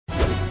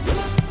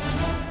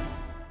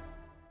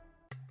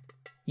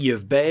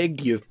You've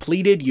begged, you've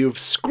pleaded, you've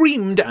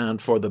screamed,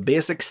 and for the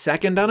basic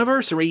second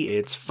anniversary,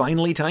 it's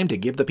finally time to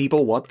give the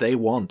people what they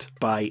want.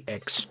 By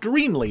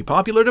extremely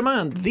popular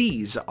demand,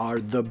 these are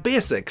the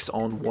basics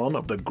on one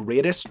of the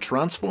greatest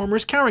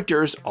Transformers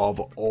characters of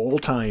all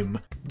time,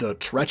 the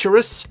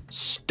treacherous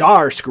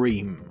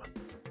STARSCREAM.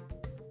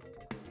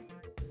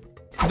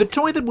 The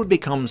toy that would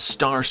become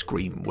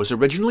STARSCREAM was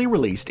originally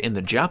released in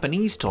the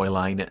Japanese toy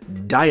line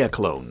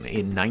Diaclone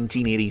in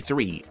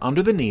 1983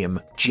 under the name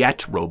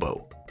Jet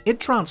Robo. It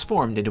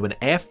transformed into an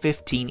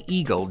F-15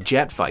 Eagle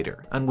jet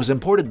fighter and was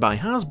imported by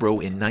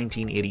Hasbro in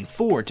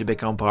 1984 to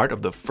become part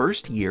of the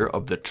first year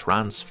of the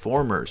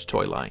Transformers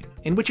toy line,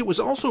 in which it was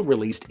also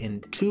released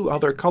in two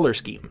other color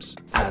schemes,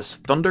 as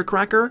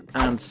Thundercracker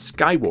and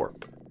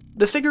Skywarp.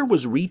 The figure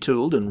was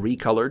retooled and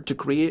recolored to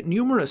create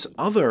numerous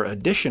other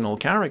additional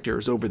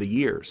characters over the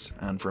years,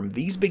 and from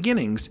these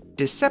beginnings,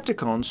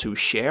 Decepticons who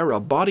share a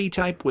body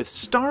type with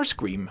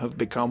STARSCREAM have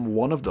become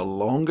one of the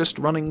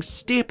longest-running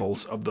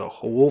staples of the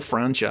whole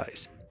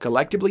franchise,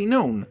 collectively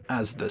known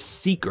as the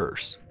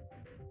Seekers.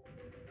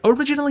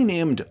 Originally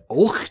named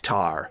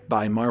Ulktar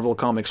by Marvel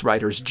Comics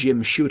writers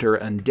Jim Shooter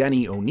and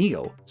Denny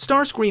O'Neil,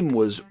 STARSCREAM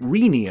was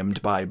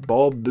renamed by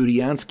Bob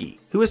Budiansky,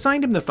 who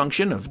assigned him the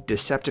function of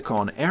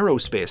Decepticon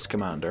Aerospace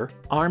Commander,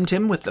 armed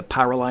him with the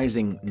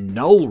paralyzing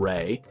Null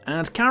Ray,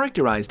 and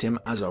characterized him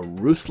as a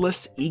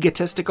ruthless,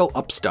 egotistical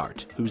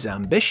upstart whose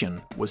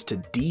ambition was to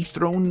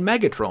dethrone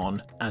Megatron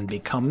and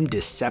become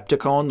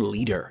Decepticon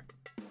leader.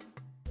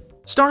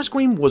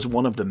 STARSCREAM was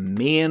one of the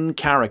main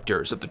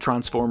characters of the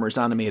Transformers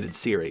animated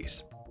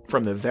series.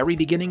 From the very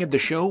beginning of the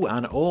show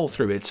and all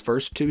through its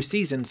first two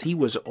seasons, he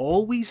was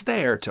always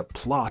there to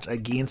plot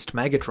against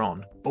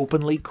Megatron,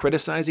 openly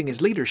criticizing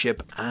his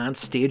leadership and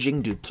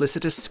staging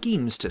duplicitous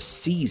schemes to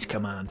seize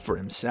command for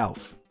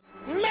himself.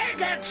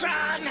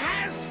 Megatron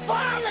has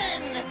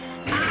fallen!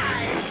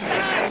 I,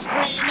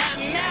 STARSCREAM,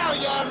 am now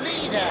your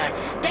leader!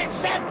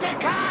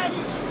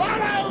 Decepticons,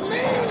 follow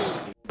me!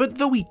 But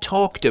though he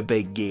talked a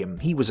big game,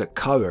 he was a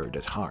coward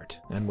at heart,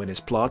 and when his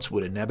plots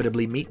would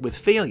inevitably meet with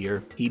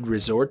failure, he'd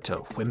resort to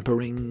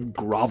whimpering,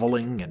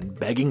 groveling, and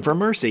begging for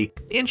mercy,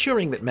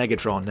 ensuring that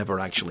Megatron never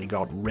actually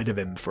got rid of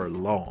him for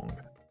long.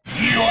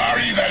 You are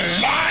either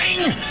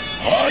lying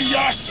or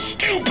you're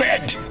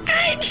stupid!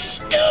 I'm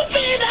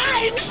stupid!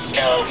 I'm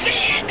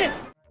stupid!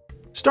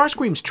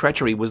 STARSCREAM's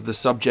treachery was the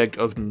subject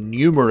of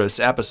numerous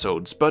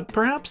episodes, but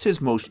perhaps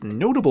his most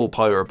notable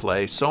power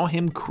play saw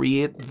him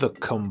create the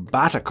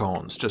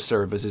Combaticons to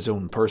serve as his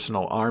own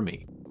personal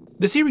army.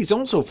 The series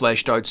also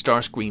fleshed out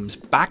STARSCREAM's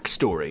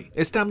backstory,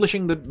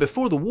 establishing that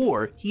before the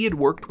war, he had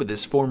worked with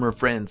his former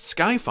friend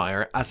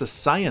Skyfire as a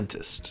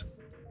scientist.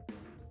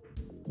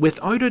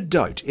 Without a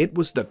doubt, it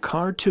was the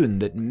cartoon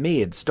that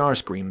made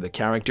STARSCREAM the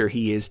character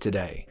he is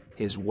today.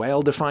 His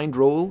well-defined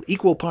role,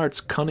 equal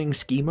parts cunning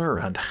schemer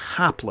and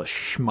hapless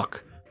schmuck,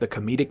 the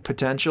comedic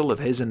potential of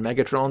his and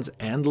Megatron's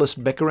endless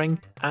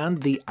bickering,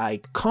 and the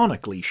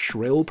iconically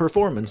shrill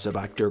performance of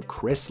actor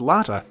Chris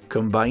Latta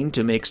combined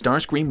to make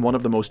STARSCREAM one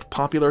of the most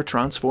popular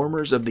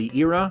Transformers of the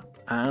era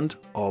and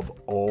of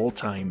all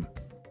time.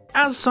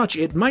 As such,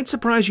 it might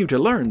surprise you to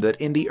learn that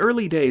in the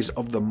early days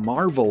of the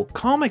Marvel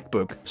comic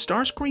book,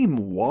 STARSCREAM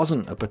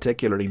wasn't a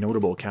particularly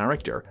notable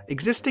character,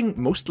 existing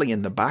mostly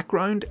in the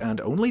background and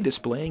only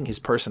displaying his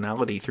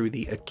personality through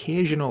the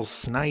occasional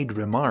snide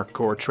remark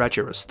or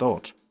treacherous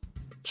thought.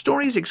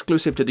 Stories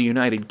exclusive to the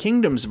United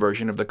Kingdom's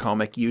version of the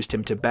comic used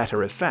him to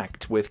better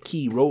effect, with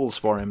key roles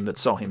for him that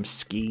saw him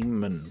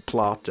scheme and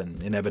plot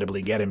and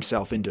inevitably get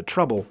himself into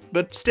trouble,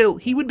 but still,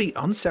 he would be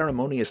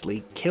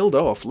unceremoniously killed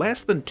off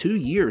less than 2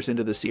 years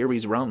into the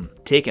series' run,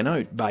 taken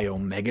out by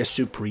Omega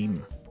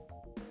Supreme.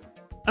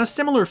 A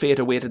similar fate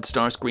awaited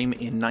STARSCREAM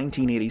in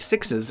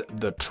 1986's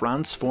The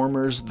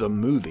Transformers the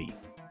Movie.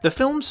 The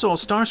film saw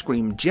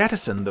STARSCREAM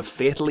jettison the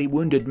fatally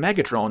wounded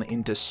Megatron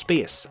into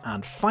space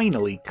and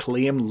finally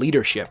claim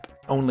leadership,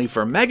 only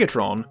for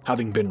Megatron,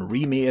 having been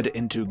remade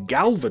into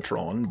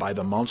Galvatron by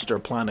the monster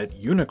planet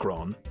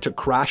Unicron, to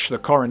crash the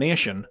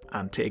coronation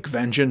and take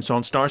vengeance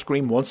on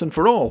STARSCREAM once and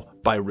for all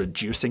by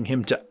reducing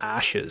him to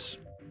ashes.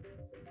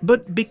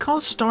 But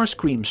because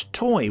STARSCREAM's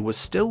toy was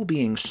still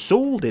being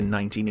sold in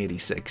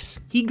 1986,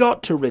 he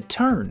got to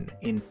return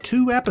in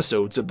 2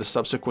 episodes of the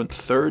subsequent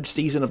third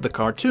season of the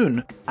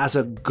cartoon as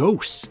a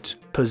ghost,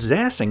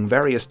 possessing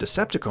various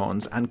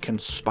Decepticons and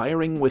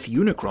conspiring with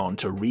Unicron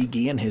to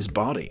regain his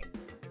body.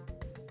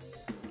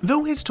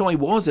 Though his toy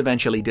was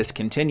eventually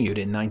discontinued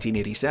in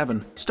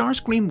 1987,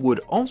 STARSCREAM would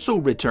also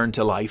return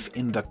to life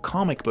in the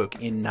comic book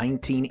in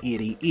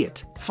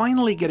 1988,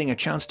 finally getting a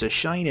chance to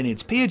shine in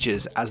its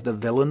pages as the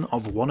villain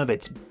of one of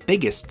its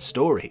biggest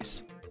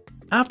stories.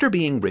 After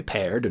being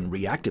repaired and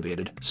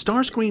reactivated,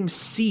 STARSCREAM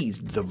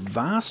seized the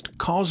vast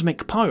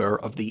cosmic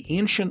power of the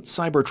ancient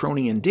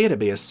Cybertronian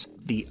database,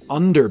 the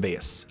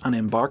Underbase, and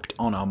embarked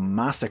on a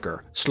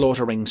massacre,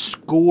 slaughtering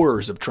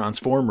scores of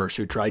Transformers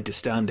who tried to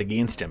stand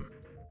against him.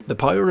 The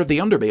power of the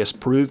Underbase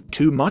proved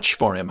too much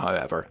for him,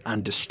 however,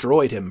 and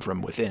destroyed him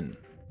from within.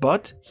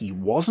 But he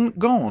wasn't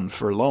gone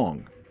for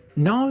long.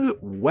 Now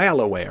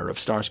well aware of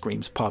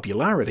Starscream's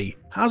popularity,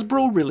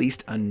 Hasbro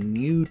released a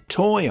new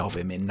toy of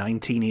him in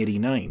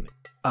 1989.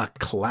 A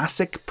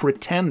classic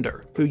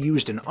pretender who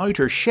used an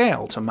outer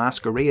shell to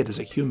masquerade as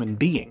a human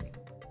being.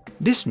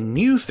 This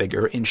new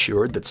figure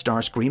ensured that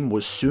Starscream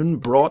was soon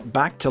brought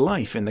back to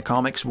life in the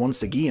comics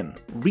once again,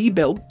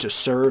 rebuilt to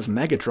serve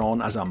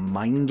Megatron as a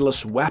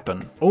mindless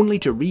weapon, only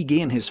to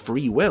regain his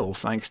free will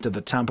thanks to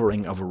the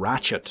tampering of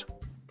Ratchet.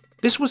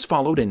 This was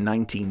followed in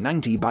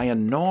 1990 by a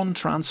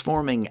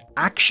non-transforming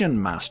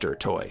Action Master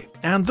toy,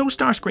 and though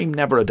Starscream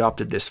never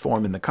adopted this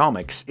form in the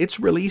comics, its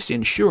release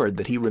ensured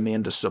that he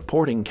remained a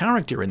supporting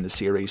character in the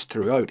series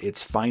throughout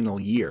its final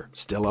year,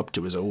 still up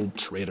to his old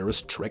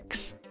traitorous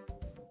tricks.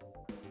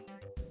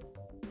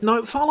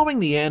 Now, following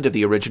the end of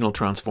the original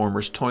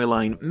Transformers toy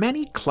line,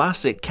 many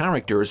classic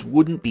characters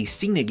wouldn't be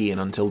seen again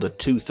until the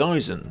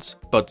 2000s,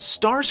 but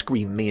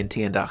Starscream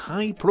maintained a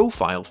high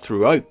profile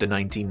throughout the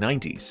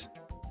 1990s.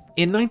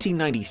 In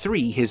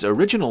 1993, his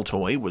original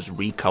toy was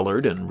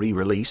recolored and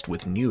re-released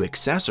with new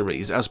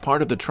accessories as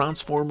part of the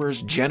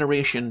Transformers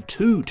Generation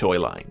 2 toy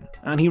line,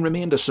 and he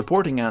remained a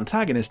supporting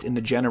antagonist in the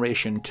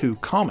Generation 2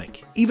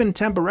 comic, even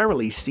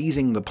temporarily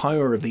seizing the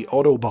power of the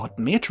Autobot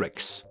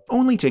Matrix,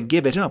 only to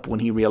give it up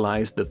when he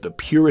realized that the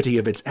purity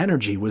of its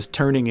energy was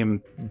turning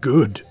him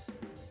good.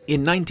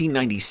 In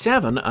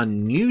 1997, a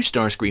new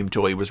Starscream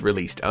toy was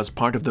released as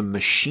part of the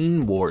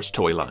Machine Wars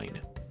toy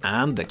line.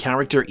 And the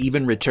character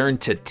even returned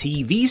to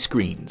TV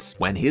screens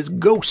when his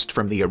ghost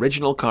from the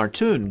original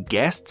cartoon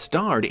guest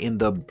starred in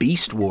the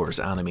Beast Wars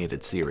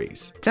animated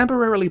series,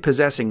 temporarily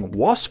possessing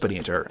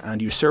Waspinator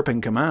and usurping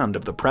command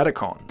of the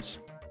Predacons.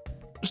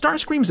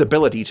 Starscream's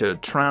ability to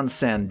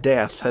transcend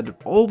death had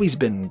always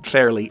been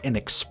fairly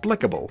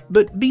inexplicable,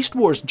 but Beast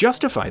Wars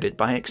justified it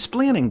by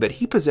explaining that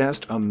he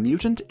possessed a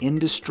mutant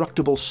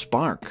indestructible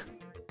spark.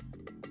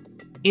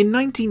 In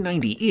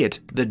 1998,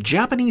 the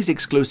Japanese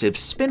exclusive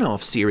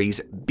spin-off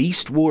series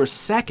Beast Wars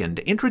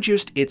 2nd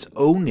introduced its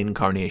own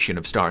incarnation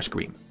of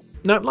Starscream.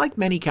 Now, like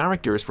many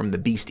characters from the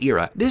Beast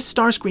era, this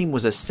Starscream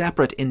was a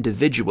separate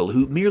individual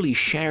who merely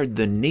shared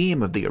the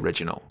name of the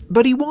original.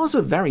 But he was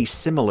a very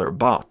similar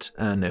bot,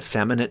 an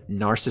effeminate,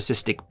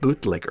 narcissistic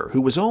bootlicker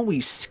who was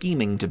always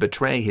scheming to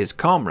betray his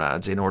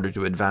comrades in order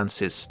to advance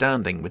his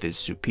standing with his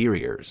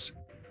superiors.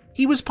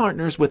 He was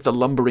partners with the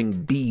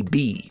lumbering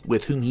BB,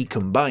 with whom he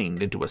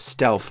combined into a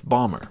stealth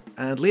bomber,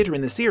 and later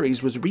in the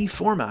series was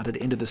reformatted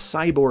into the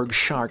cyborg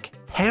shark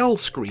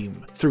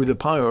Hellscream through the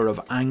power of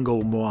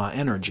Angle-Moi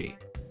energy.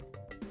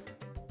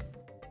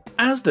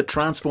 As the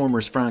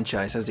Transformers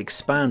franchise has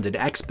expanded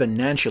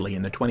exponentially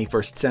in the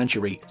 21st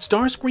century,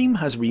 Starscream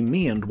has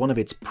remained one of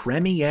its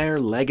premier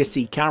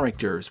legacy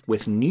characters,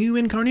 with new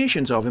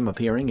incarnations of him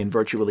appearing in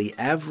virtually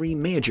every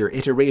major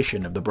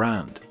iteration of the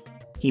brand.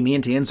 He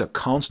maintains a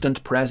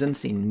constant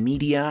presence in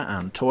media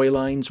and toy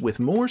lines with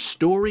more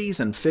stories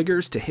and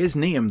figures to his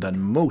name than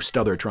most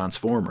other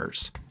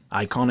Transformers.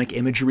 Iconic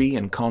imagery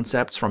and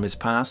concepts from his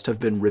past have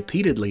been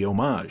repeatedly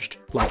homaged,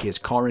 like his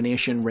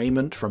coronation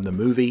raiment from the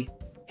movie,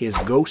 his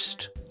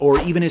ghost,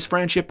 or even his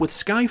friendship with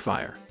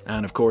Skyfire.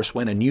 And of course,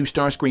 when a new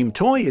Starscream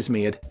toy is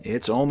made,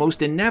 it's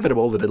almost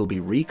inevitable that it'll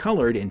be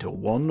recolored into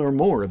one or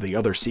more of the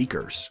other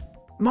Seekers.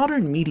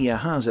 Modern media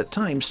has at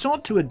times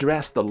sought to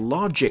address the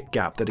logic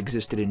gap that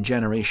existed in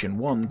Generation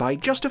 1 by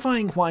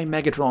justifying why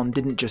Megatron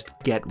didn't just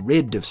get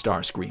rid of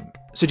Starscream,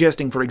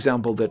 suggesting for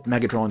example that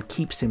Megatron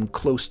keeps him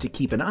close to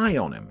keep an eye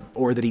on him,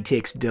 or that he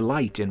takes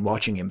delight in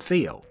watching him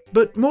fail.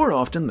 But more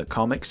often, the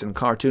comics and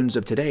cartoons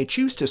of today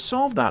choose to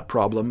solve that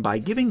problem by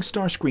giving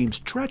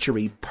Starscream's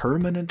treachery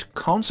permanent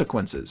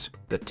consequences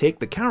that take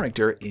the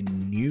character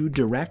in new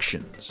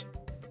directions.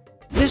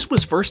 This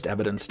was first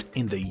evidenced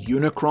in the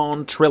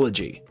Unicron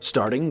trilogy,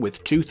 starting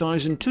with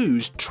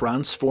 2002's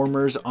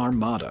Transformers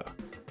Armada.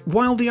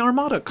 While the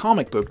Armada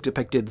comic book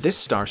depicted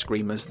this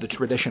Starscream as the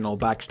traditional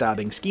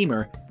backstabbing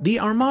schemer, the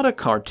Armada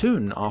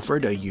cartoon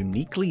offered a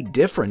uniquely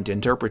different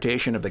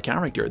interpretation of the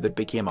character that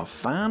became a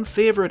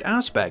fan-favourite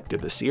aspect of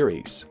the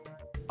series.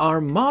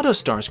 Armada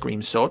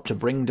Starscream sought to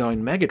bring down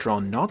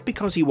Megatron not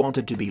because he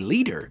wanted to be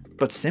leader,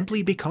 but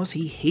simply because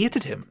he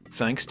hated him,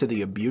 thanks to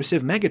the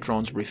abusive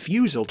Megatron's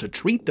refusal to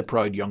treat the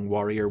proud young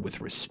warrior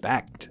with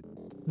respect.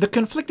 The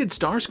conflicted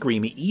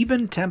Starscream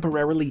even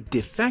temporarily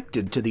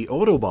defected to the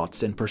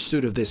Autobots in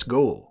pursuit of this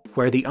goal,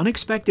 where the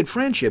unexpected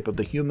friendship of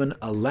the human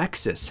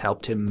Alexis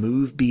helped him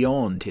move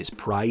beyond his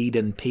pride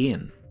and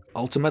pain,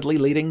 ultimately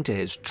leading to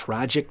his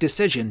tragic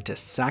decision to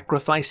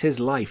sacrifice his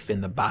life in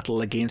the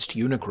battle against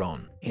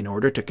Unicron, in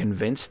order to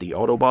convince the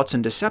Autobots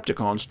and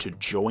Decepticons to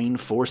join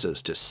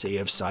forces to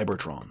save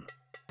Cybertron.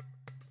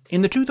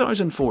 In the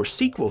 2004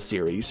 sequel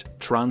series,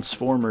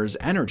 Transformers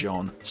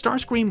Energon,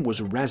 Starscream was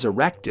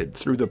resurrected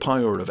through the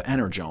power of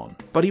Energon,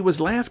 but he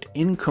was left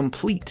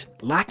incomplete,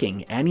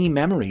 lacking any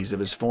memories of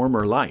his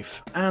former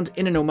life, and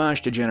in an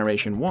homage to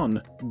Generation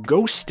 1,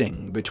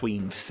 ghosting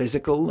between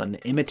physical and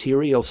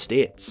immaterial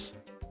states.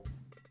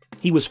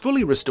 He was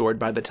fully restored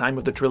by the time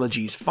of the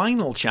trilogy's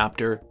final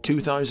chapter,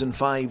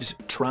 2005's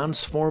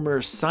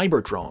Transformers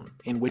Cybertron,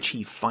 in which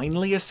he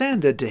finally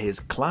ascended to his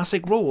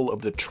classic role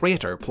of the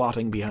traitor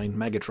plotting behind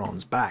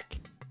Megatron's back.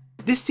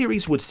 This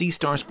series would see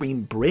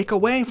Starscream break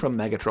away from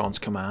Megatron's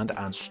command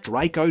and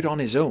strike out on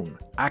his own,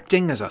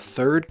 acting as a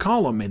third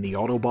column in the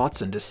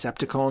Autobots and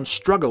Decepticons'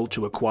 struggle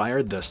to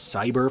acquire the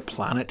Cyber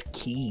Planet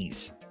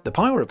Keys, the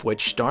power of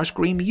which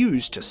Starscream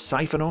used to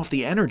siphon off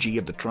the energy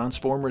of the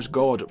Transformers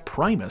god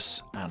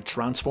Primus and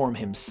transform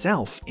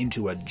himself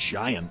into a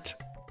giant.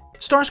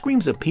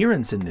 Starscream's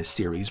appearance in this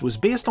series was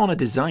based on a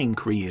design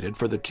created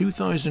for the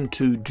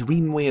 2002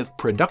 Dreamwave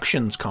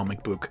Productions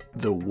comic book,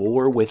 The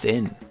War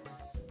Within.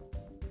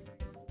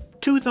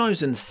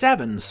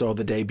 2007 saw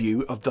the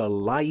debut of the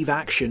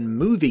live-action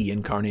movie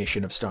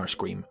incarnation of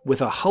Starscream,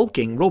 with a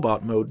hulking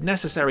robot mode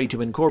necessary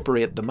to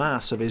incorporate the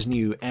mass of his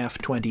new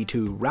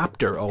F-22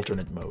 Raptor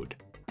alternate mode.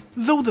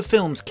 Though the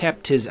films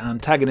kept his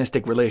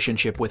antagonistic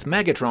relationship with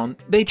Megatron,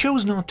 they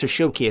chose not to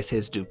showcase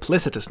his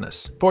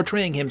duplicitousness,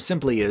 portraying him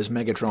simply as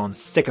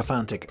Megatron's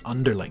sycophantic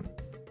underling.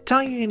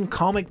 Tie-in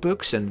comic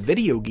books and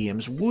video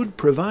games would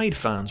provide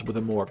fans with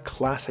a more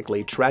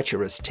classically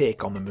treacherous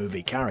take on the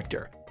movie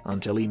character,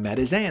 until he met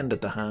his end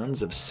at the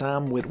hands of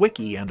Sam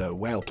Witwicky and a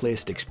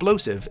well-placed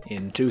explosive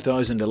in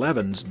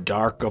 2011's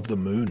Dark of the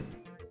Moon.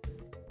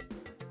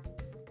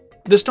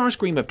 The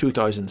Starscream of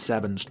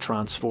 2007's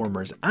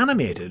Transformers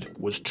Animated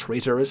was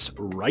traitorous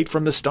right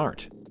from the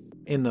start.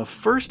 In the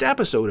first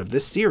episode of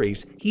this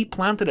series, he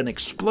planted an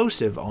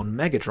explosive on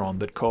Megatron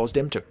that caused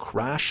him to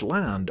crash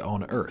land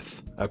on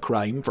Earth, a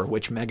crime for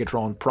which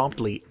Megatron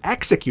promptly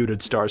executed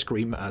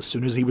Starscream as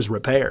soon as he was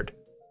repaired.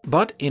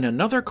 But in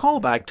another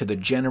callback to the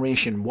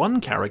Generation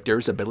 1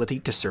 character's ability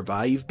to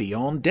survive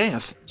beyond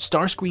death,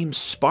 Starscream's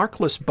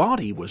sparkless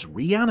body was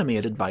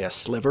reanimated by a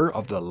sliver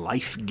of the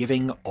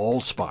life-giving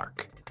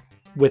Allspark.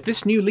 With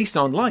this new lease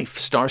on life,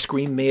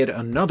 Starscream made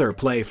another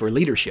play for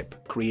leadership,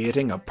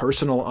 creating a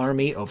personal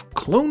army of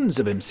clones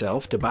of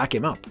himself to back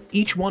him up,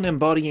 each one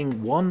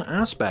embodying one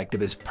aspect of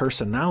his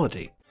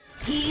personality.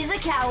 He's a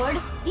coward,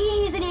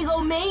 he's an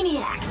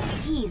egomaniac,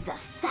 he's a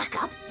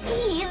suck-up,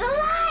 he's a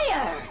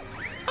liar!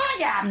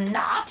 I am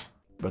not!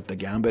 But the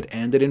gambit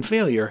ended in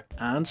failure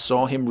and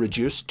saw him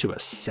reduced to a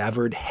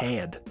severed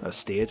head, a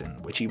state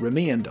in which he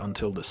remained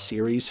until the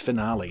series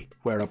finale,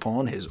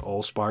 whereupon his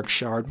Allspark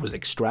shard was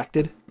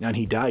extracted and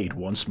he died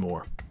once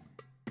more.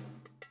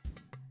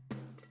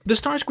 The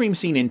Starscream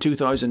scene in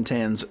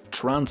 2010's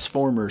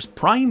Transformers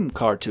Prime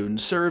cartoon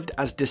served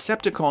as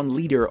Decepticon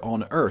leader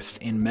on Earth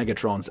in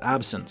Megatron's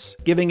absence,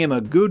 giving him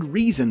a good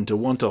reason to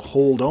want to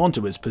hold on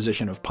to his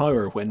position of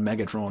power when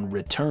Megatron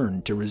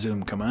returned to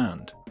resume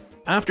command.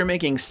 After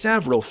making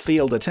several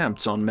failed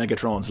attempts on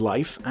Megatron's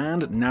life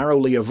and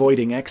narrowly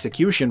avoiding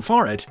execution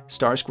for it,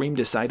 Starscream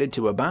decided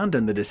to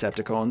abandon the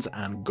Decepticons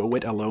and go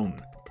it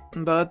alone.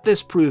 But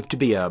this proved to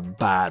be a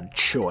bad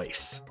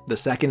choice. The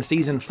second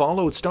season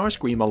followed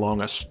Starscream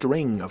along a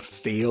string of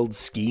failed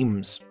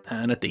schemes,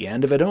 and at the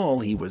end of it all,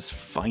 he was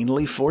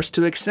finally forced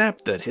to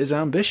accept that his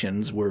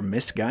ambitions were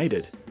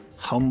misguided.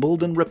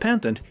 Humbled and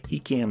repentant, he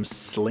came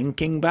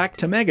slinking back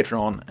to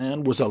Megatron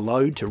and was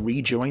allowed to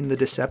rejoin the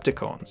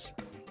Decepticons.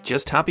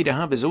 Just happy to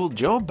have his old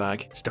job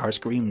back,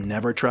 Starscream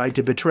never tried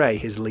to betray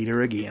his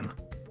leader again.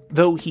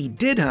 Though he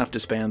did have to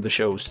spend the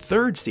show's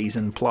third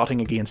season plotting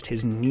against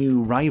his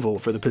new rival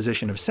for the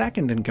position of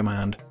second in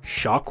command,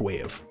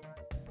 Shockwave.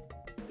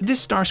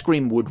 This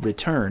Starscream would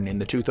return in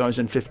the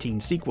 2015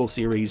 sequel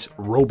series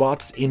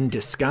Robots in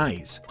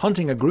Disguise,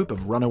 hunting a group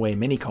of runaway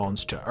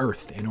minicons to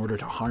Earth in order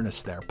to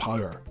harness their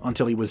power,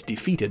 until he was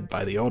defeated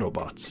by the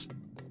Autobots.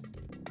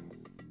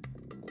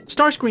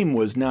 Starscream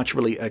was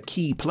naturally a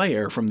key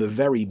player from the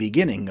very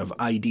beginning of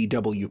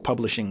IDW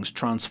Publishing's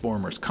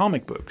Transformers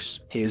comic books,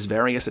 his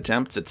various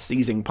attempts at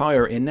seizing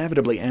power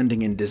inevitably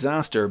ending in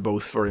disaster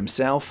both for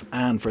himself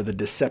and for the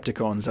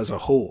Decepticons as a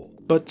whole.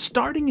 But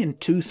starting in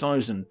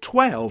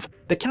 2012,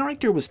 the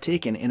character was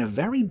taken in a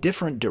very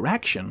different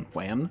direction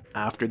when,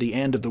 after the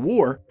end of the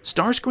war,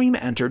 Starscream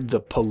entered the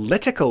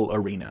political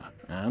arena,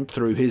 and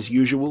through his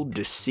usual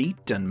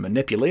deceit and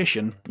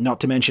manipulation, not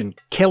to mention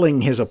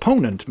killing his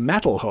opponent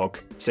Metalhawk,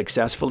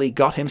 successfully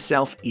got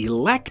himself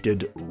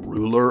elected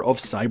ruler of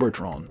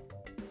Cybertron.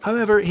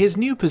 However, his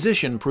new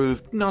position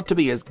proved not to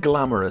be as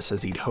glamorous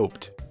as he'd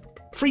hoped.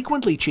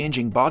 Frequently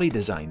changing body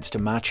designs to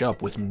match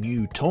up with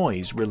new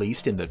toys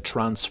released in the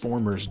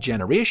Transformers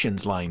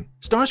Generations line,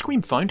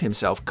 Starscream found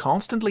himself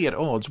constantly at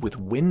odds with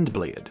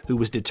Windblade, who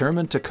was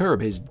determined to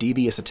curb his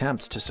devious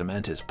attempts to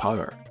cement his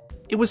power.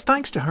 It was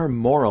thanks to her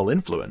moral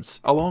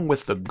influence, along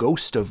with the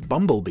ghost of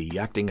Bumblebee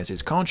acting as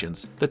his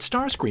conscience, that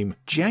Starscream,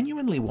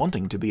 genuinely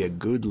wanting to be a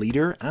good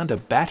leader and a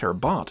better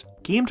bot,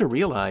 came to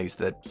realize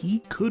that he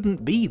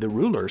couldn't be the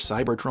ruler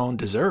Cybertron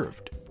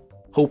deserved.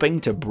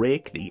 Hoping to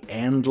break the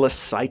endless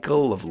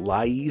cycle of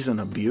lies and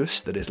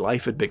abuse that his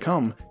life had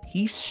become,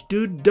 he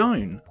stood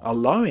down,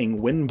 allowing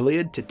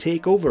Windblade to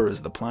take over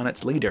as the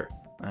planet's leader,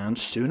 and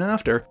soon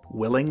after,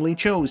 willingly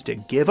chose to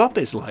give up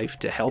his life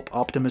to help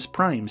Optimus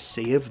Prime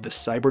save the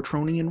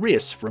Cybertronian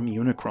race from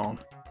Unicron.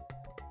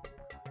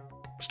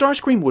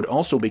 Starscream would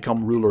also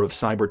become ruler of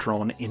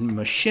Cybertron in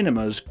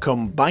Machinima's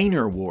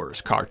Combiner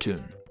Wars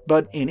cartoon.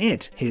 But in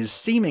it, his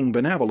seeming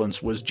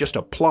benevolence was just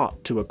a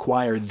plot to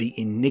acquire the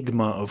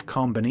enigma of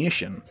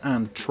combination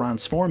and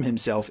transform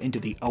himself into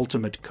the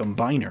ultimate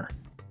combiner.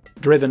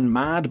 Driven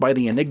mad by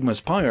the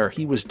Enigma's power,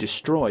 he was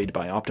destroyed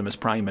by Optimus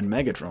Prime and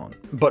Megatron,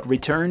 but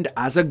returned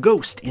as a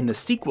ghost in the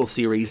sequel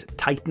series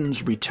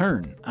Titan's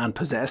Return and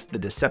possessed the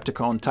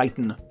Decepticon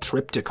Titan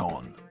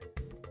Trypticon.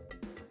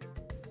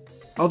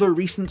 Other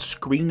recent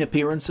screen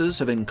appearances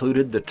have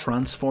included the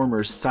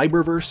Transformers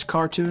Cyberverse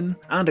cartoon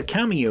and a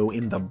cameo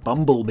in the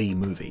Bumblebee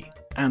movie,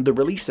 and the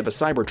release of a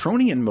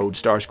Cybertronian mode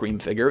Starscream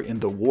figure in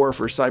the War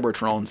for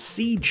Cybertron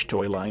Siege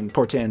toy line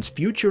portends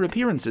future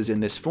appearances in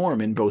this form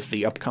in both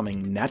the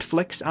upcoming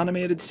Netflix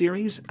animated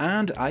series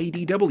and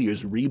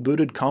IDW's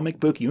rebooted comic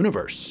book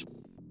universe.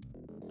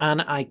 An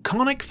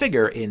iconic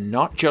figure in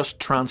not just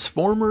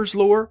Transformers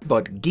lore,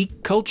 but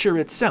geek culture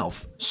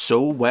itself,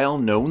 so well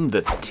known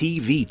that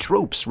TV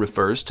Tropes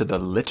refers to the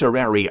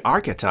literary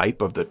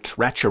archetype of the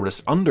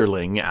treacherous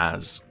underling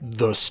as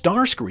the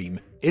Starscream.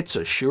 It's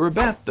a sure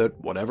bet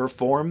that whatever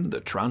form the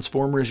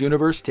Transformers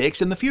universe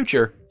takes in the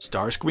future,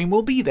 Starscream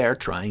will be there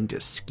trying to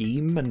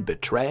scheme and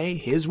betray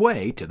his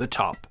way to the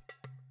top.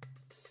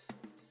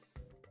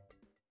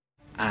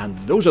 And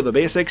those are the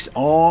basics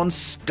on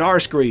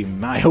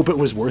Starscream. I hope it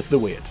was worth the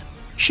wait.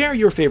 Share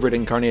your favourite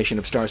incarnation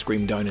of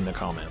Starscream down in the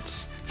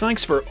comments.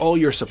 Thanks for all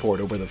your support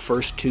over the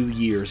first 2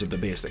 years of the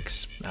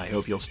basics. I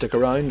hope you'll stick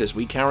around as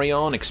we carry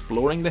on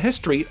exploring the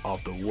history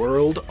of the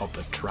world of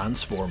the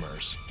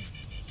Transformers.